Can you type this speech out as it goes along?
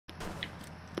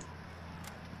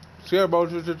Chill, bro.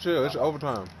 Chill. It's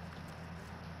overtime.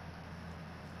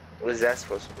 What is that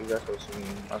supposed to? What is that supposed to mean?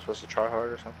 Am I supposed to try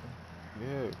hard or something?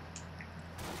 Yeah.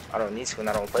 I don't need to when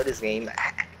I don't play this game.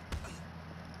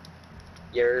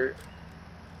 You're.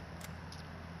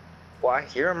 Well, I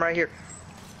hear him right here.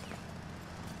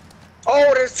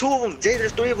 Oh, there's 2 of them. Jay,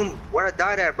 there's 3 of them. Where I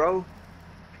died at, bro?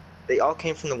 They all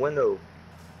came from the window.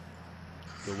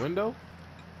 The window?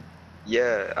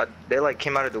 Yeah, they like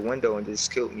came out of the window and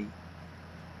just killed me.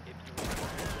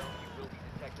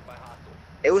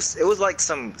 It was like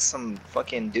some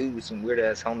fucking dude with some weird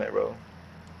ass helmet, bro.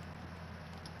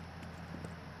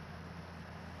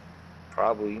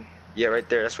 Probably. Yeah, right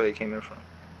there. That's where they came in from.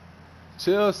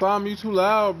 Chill, Slime. You too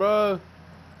loud, bro.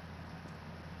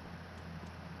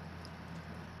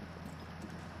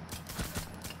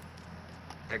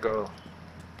 There go.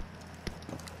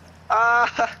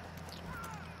 Ah!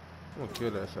 I'm gonna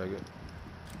kill that faggot.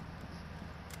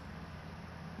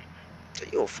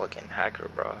 You a fucking hacker,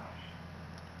 bro.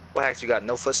 What hacks you got?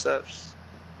 No footsteps?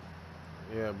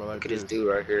 Yeah, but like Look at this dude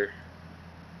right here.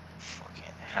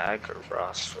 Fucking hacker, bro.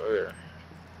 I swear.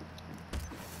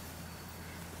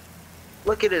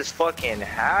 Look at this fucking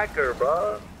hacker,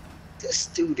 bro. This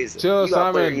dude is. Chill,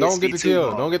 Simon. Don't get the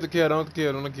kill. Huh? Don't get the kill. Don't get the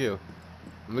kill. Don't get the kill.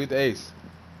 I'm gonna get the ace.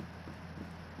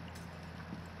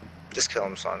 Just kill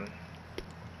him, son.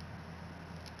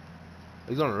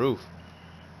 He's on the roof.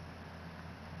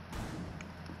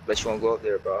 Bet you won't go up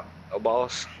there, bro. No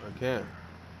balls. I can't.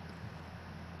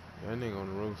 Yeah, that nigga on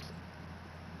the roof.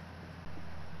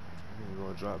 I'm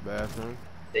gonna drop bathroom.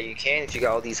 Yeah, you can if you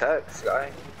got all these hacks, guy.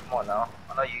 Come on now.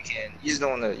 I know you can. You just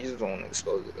don't want to. You just don't want to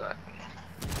expose the guy.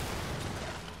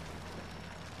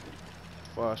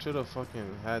 Fuck, I should have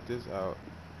fucking had this out.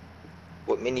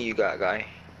 What mini you got, guy?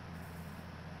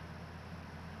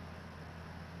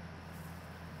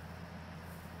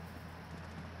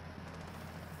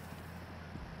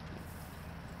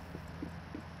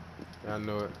 I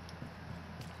know it.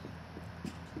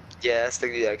 Yeah, that's the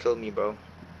dude that killed me, bro.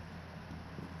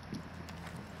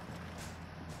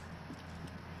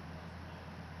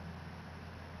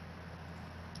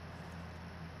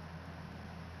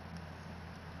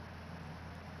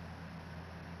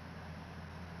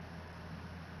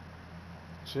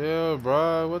 Chill,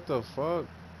 bro. What the fuck? I'm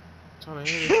trying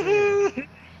to hear this nigga.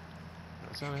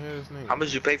 I'm trying to hear this nigga. How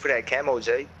much you pay for that camo,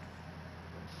 Jay?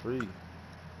 Free.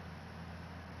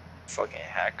 Fucking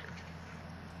hacker.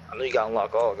 I know you got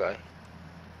unlock all, guy.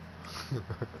 You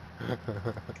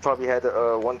probably had the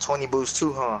 120 boost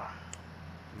too, huh?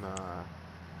 Nah.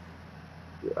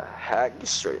 You're a hack, you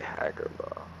straight hacker,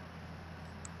 bro.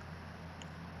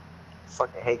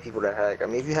 Fucking hate people that hack. I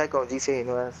mean, if you hack on GTA, you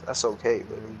know that's okay,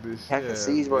 but hacking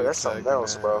Siege, bro, that's something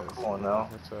else, bro. Come on now.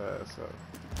 That's your ass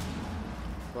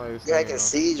up. You hacking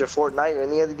Siege or Fortnite or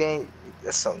any other game,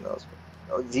 that's something else,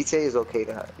 bro. Oh, GTA is okay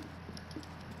to hack.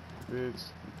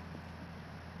 Bitch.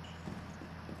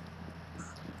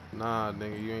 Nah,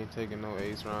 nigga, you ain't taking no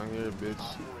ace around here,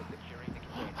 bitch.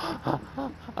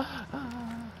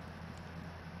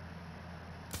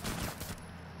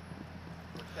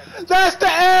 That's the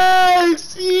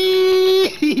ace!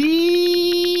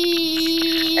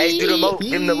 Hey, do the emote.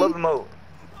 Give him the love emote.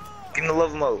 Give him the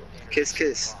love emote. Kiss,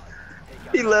 kiss.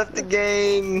 He left the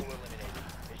game.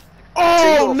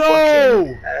 Oh, no!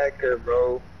 Hacker,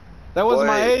 bro. That was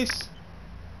my ace?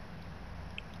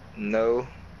 No.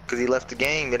 Because he left the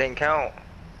game. It didn't count.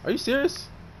 Are you serious?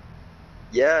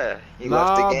 Yeah. He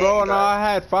left the game. Nah, bro. No, I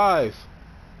had 5.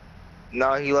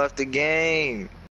 No, he left the game.